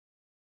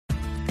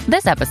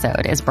This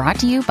episode is brought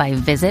to you by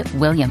Visit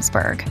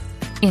Williamsburg.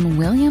 In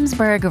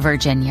Williamsburg,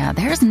 Virginia,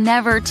 there's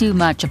never too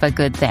much of a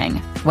good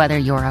thing. Whether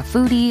you're a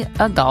foodie,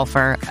 a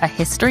golfer, a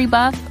history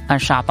buff, a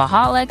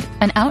shopaholic,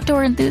 an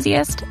outdoor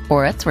enthusiast,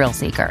 or a thrill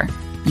seeker,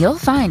 you'll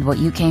find what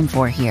you came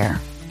for here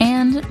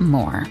and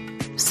more.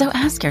 So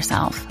ask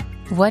yourself,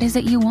 what is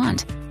it you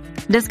want?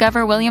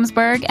 Discover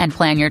Williamsburg and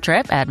plan your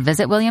trip at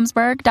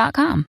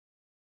visitwilliamsburg.com.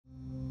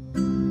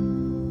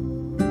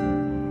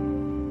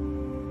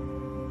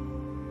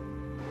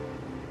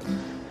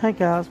 Hey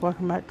guys,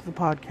 welcome back to the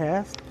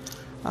podcast.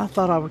 I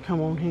thought I would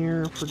come on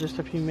here for just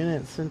a few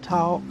minutes and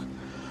talk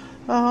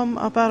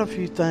about a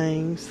few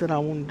things that I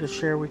wanted to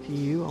share with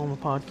you on the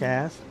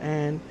podcast.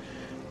 And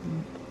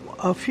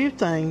a few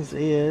things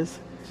is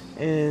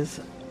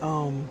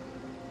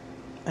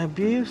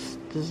abuse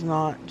does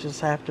not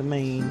just have to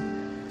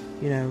mean,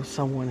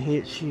 someone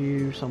hits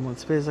you,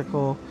 someone's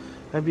physical.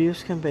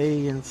 Abuse can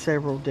be in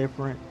several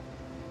different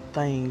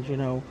things,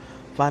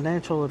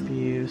 financial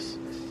abuse,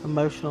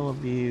 emotional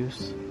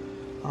abuse,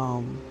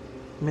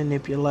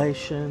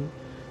 manipulation.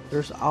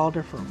 There's all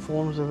different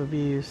forms of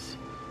abuse,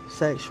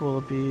 sexual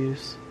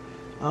abuse.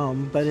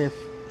 But if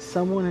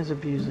someone is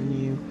abusing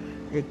you,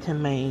 it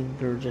can mean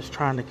they're just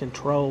trying to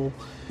control.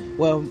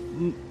 Well,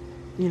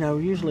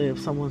 usually if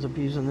someone's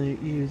abusing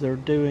you, they're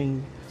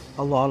doing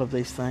a lot of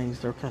these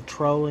things. They're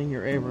controlling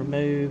your every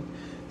move.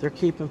 They're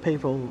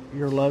keeping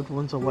your loved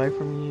ones away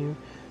from you.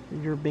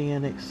 You're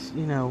being,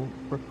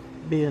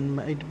 being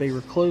made to be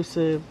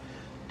reclusive.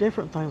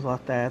 Different things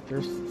like that.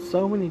 There's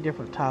so many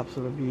different types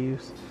of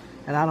abuse,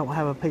 and I don't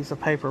have a piece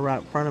of paper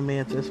right in front of me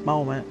at this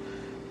moment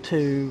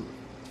to,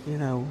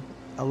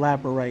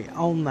 elaborate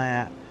on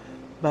that,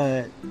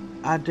 but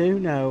I do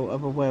know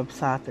of a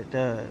website that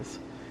does,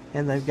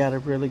 and they've got a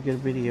really good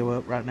video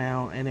up right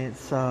now, and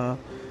it's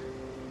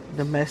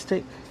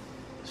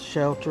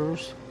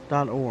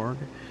domesticshelters.org.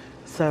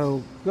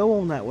 So go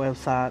on that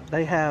website.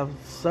 They have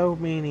so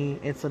many,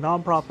 it's a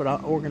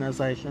nonprofit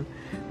organization.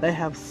 They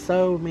have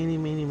so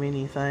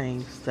many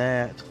things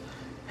that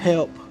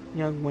help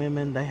young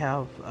women. They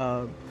have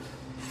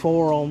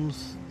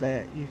forums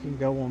that you can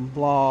go on,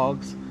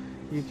 blogs.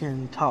 You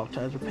can talk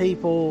to other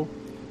people.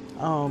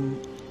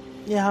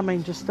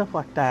 Just stuff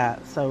like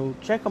that. So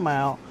check them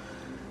out.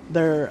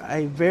 They're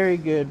a very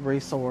good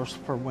resource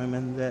for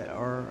women that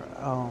are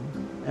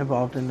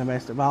involved in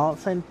domestic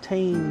violence, and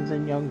teens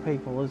and young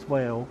people as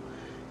well.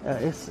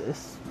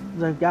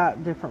 They've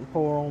got different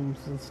forums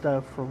and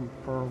stuff for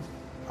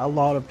a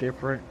lot of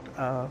different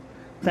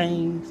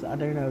things. I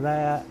do know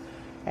that,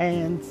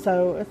 and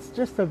so it's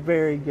just a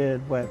very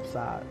good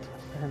website.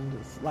 And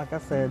it's, like I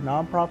said,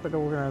 nonprofit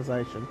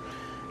organization.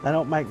 They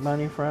don't make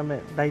money from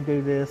it. They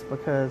do this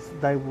because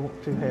they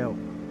want to help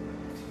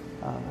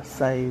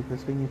save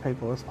as many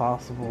people as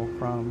possible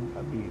from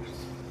abuse.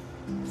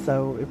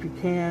 So if you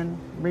can,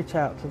 reach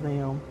out to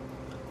them,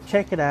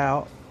 check it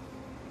out.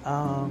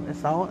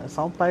 It's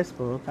on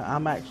Facebook.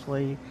 I'm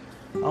actually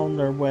on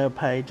their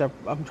webpage.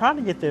 I'm trying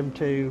to get them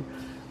to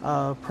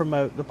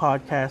promote the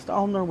podcast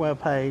on their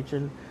webpage,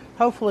 and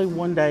hopefully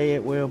one day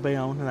it will be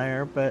on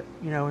there. But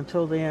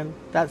until then,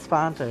 that's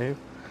fine too.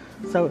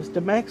 So it's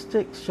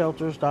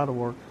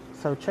domesticshelters.org.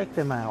 So check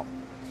them out.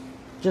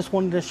 Just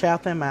wanted to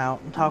shout them out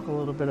and talk a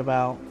little bit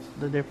about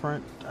the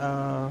different,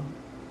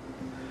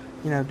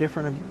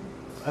 different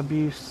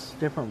abuse,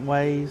 different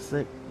ways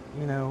that,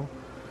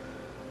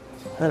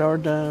 that are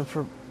done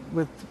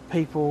with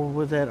people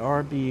that are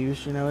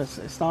abused.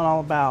 It's not all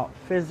about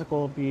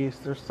physical abuse.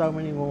 There's so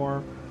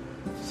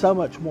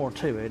much more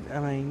to it.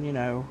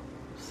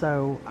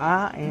 So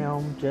I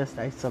am just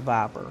a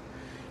survivor,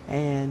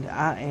 and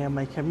I am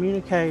a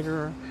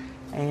communicator,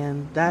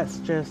 and that's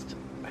just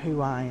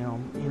who I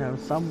am.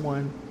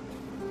 Someone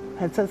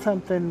had said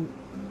something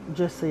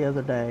just the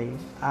other day.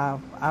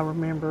 I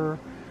remember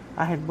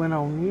I had went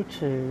on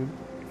YouTube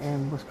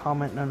and was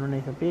commenting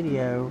underneath a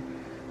video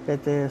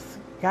that this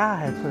guy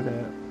had put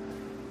up,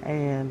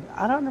 and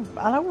I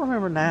don't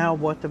remember now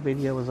what the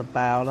video was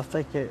about. I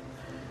think it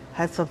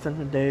had something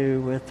to do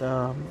with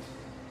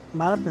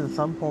might have been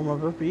some form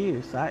of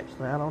abuse.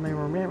 Actually, I don't even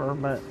remember,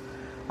 but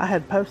I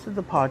had posted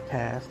the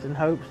podcast in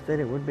hopes that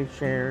it would be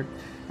shared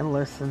and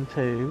listened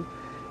to.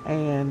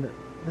 And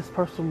this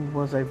person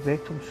was a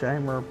victim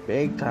shamer,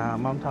 big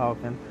time. I'm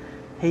talking.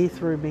 He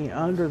threw me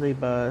under the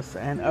bus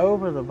and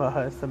over the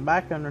bus and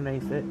back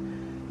underneath it,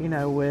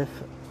 with,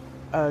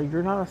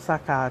 you're not a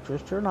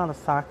psychiatrist, you're not a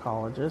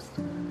psychologist,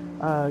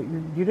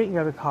 you didn't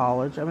go to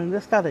college.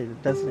 This guy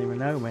doesn't even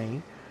know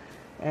me.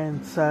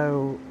 And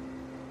so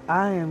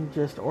I am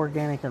just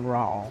organic and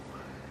raw.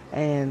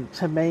 And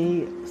to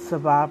me,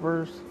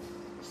 survivors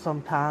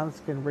sometimes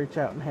can reach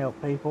out and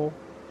help people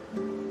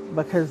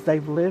because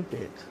they've lived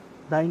it.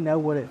 They know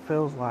what it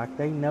feels like.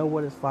 They know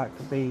what it's like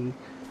to be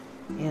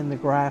in the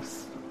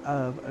grasp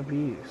of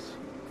abuse.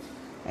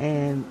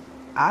 And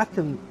I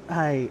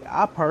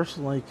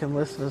personally can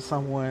listen to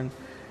someone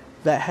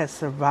that has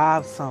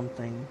survived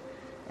something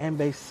and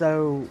be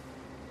so,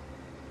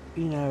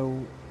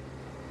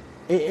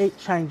 it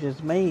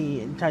changes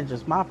me. It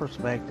changes my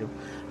perspective.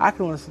 I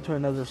can listen to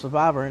another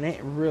survivor, and it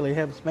really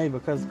helps me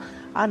because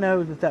I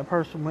know that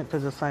person went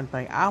through the same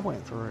thing I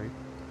went through.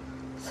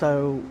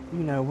 So,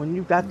 when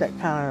you've got that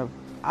kind of,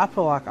 I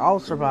feel like all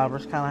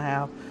survivors kind of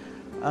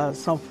have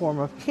some form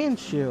of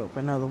kinship,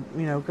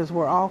 because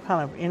we're all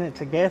kind of in it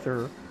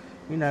together.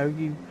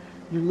 You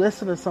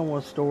listen to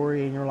someone's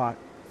story and you're like,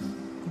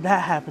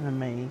 that happened to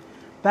me.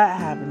 That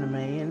happened to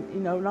me.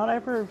 And, not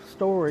every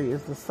story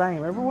is the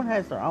same. Everyone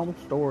has their own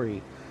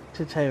story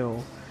to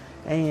tell.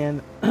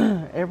 And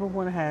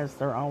everyone has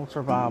their own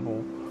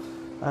survival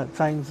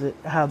things,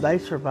 how they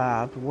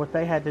survived, what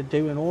they had to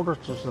do in order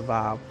to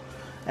survive.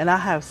 And I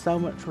have so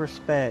much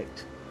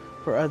respect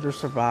for other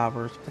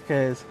survivors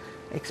because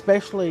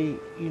especially,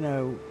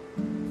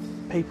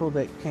 people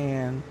that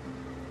can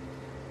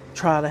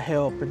try to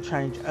help and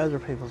change other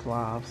people's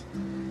lives,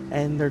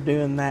 and they're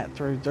doing that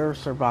through their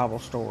survival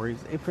stories.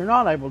 If you're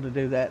not able to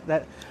do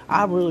that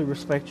I really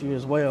respect you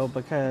as well,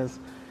 because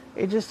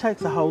it just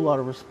takes a whole lot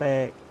of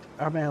respect,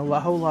 a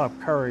whole lot of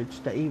courage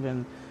to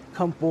even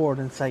come forward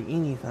and say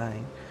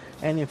anything.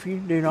 And if you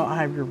do not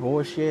have your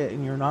voice yet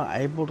and you're not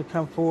able to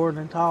come forward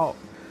and talk,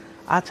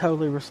 I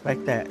totally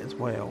respect that as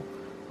well,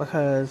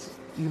 because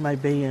you may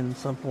be in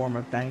some form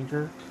of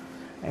danger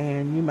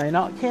and you may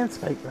not can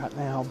speak right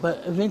now,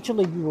 but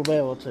eventually you will be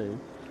able to.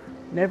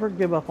 Never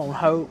give up on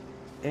hope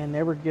and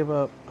never give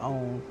up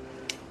on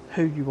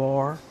who you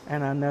are.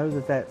 And I know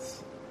that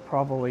that's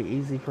probably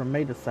easy for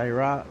me to say,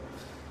 right?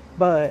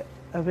 But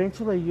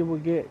eventually you will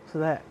get to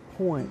that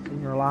point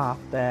in your life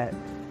that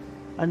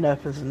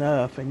enough is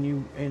enough, and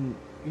you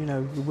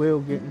will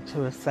get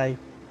into a safe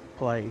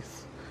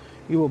place.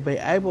 You will be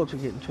able to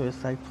get into a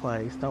safe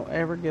place. Don't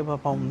ever give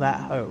up on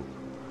that hope.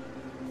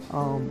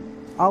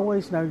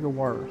 Always know your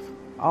worth.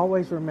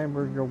 Always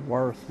remember your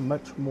worth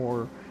much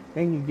more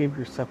than you give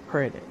yourself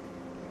credit.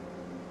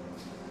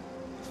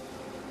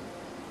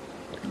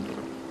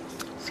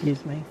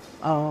 Excuse me.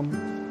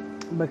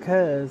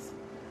 Because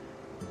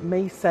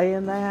me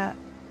saying that,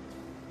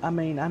 I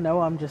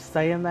know I'm just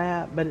saying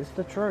that, but it's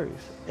the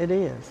truth. It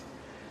is.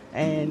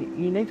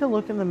 And you need to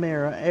look in the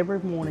mirror every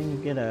morning you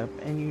get up,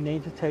 and you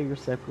need to tell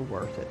yourself you're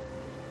worth it.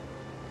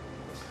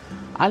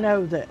 I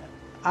know that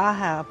I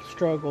have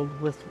struggled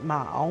with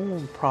my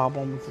own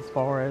problems as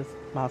far as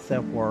my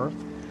self-worth,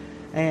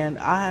 and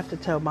I have to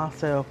tell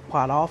myself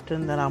quite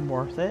often that I'm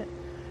worth it,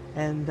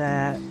 and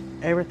that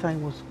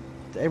everything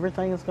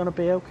is going to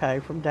be okay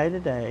from day to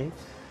day.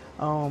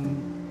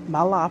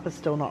 My life is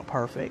still not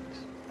perfect,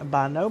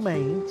 by no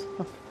means.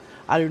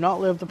 I do not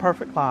live the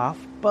perfect life,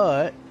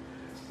 but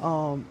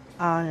I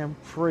am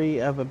free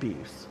of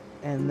abuse,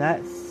 and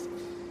that's,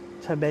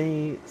 to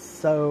me,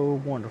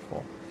 so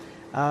wonderful.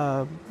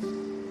 I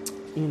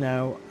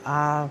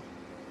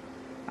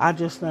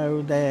just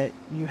know that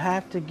you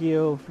have to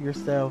give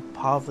yourself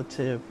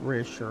positive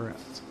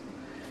reassurance,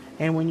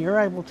 and when you're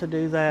able to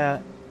do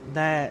that,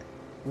 that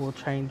will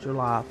change your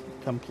life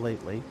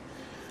completely.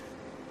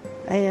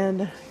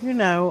 And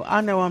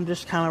I know I'm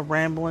just kind of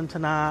rambling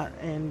tonight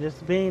and just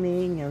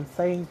venting and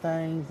saying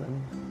things,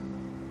 and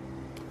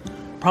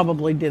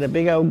probably did a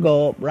big old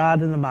gulp right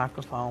in the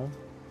microphone,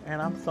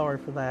 and I'm sorry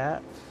for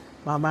that.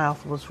 My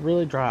mouth was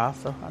really dry,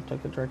 so I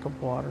took a drink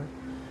of water.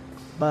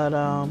 But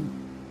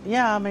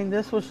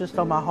this was just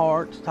on my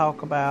heart to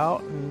talk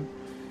about, and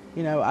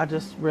I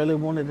just really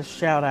wanted to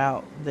shout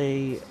out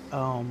the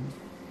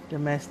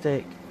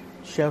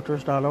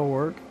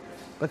domesticshelters.org,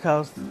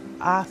 because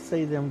I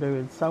see them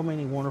doing so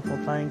many wonderful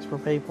things for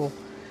people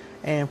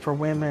and for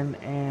women,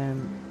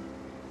 and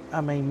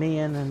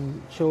men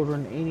and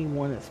children,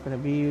 anyone that's been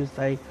abused.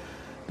 They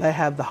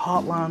have the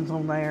hotlines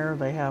on there.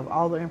 They have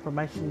all the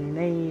information you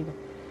need,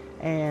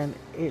 and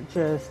it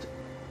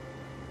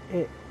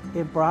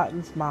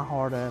brightens my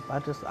heart up.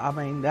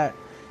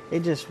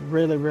 It just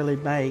really, really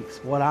makes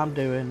what I'm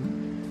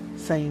doing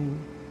seem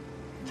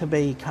to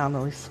be kind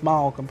of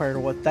small compared to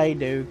what they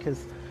do.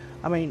 Because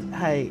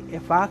hey,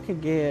 if I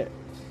could get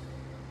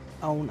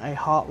on a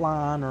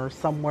hotline or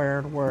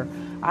somewhere where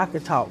I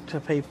could talk to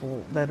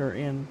people that are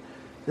in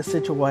the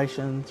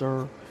situations,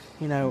 or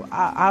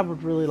I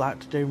would really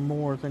like to do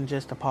more than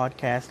just a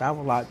podcast. I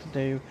would like to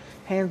do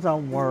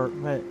hands-on work,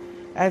 but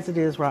as it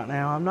is right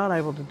now, I'm not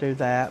able to do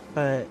that.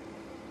 But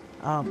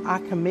I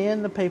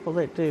commend the people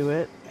that do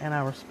it, and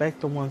I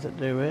respect the ones that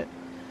do it.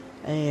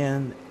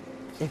 And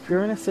if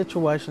you're in a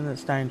situation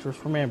that's dangerous,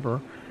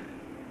 remember,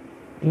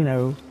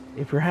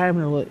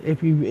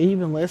 if you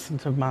even listen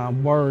to my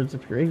words,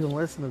 if you're even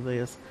listening to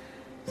this,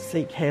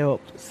 seek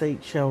help,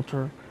 seek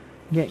shelter,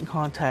 get in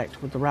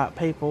contact with the right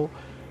people.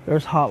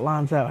 There's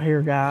hotlines out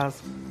here,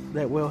 guys,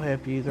 that will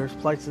help you. There's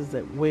places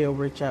that will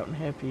reach out and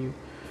help you.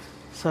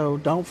 So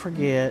don't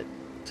forget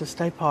to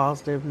stay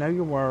positive, know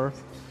your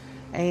worth,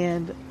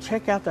 and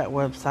check out that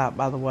website,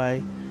 by the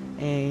way.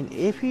 And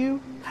if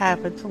you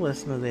happen to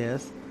listen to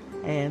this,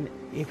 and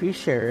if you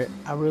share it,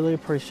 I really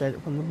appreciate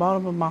it from the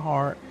bottom of my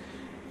heart.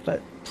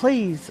 But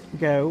please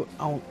go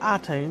on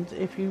iTunes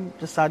if you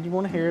decide you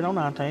want to hear it on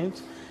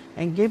iTunes,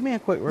 and give me a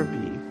quick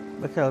review,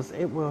 because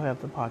it will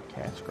help the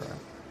podcast grow.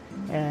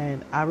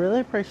 And I really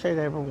appreciate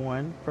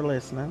everyone for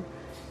listening.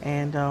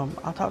 And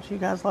I'll talk to you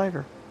guys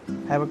later.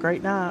 Have a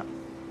great night.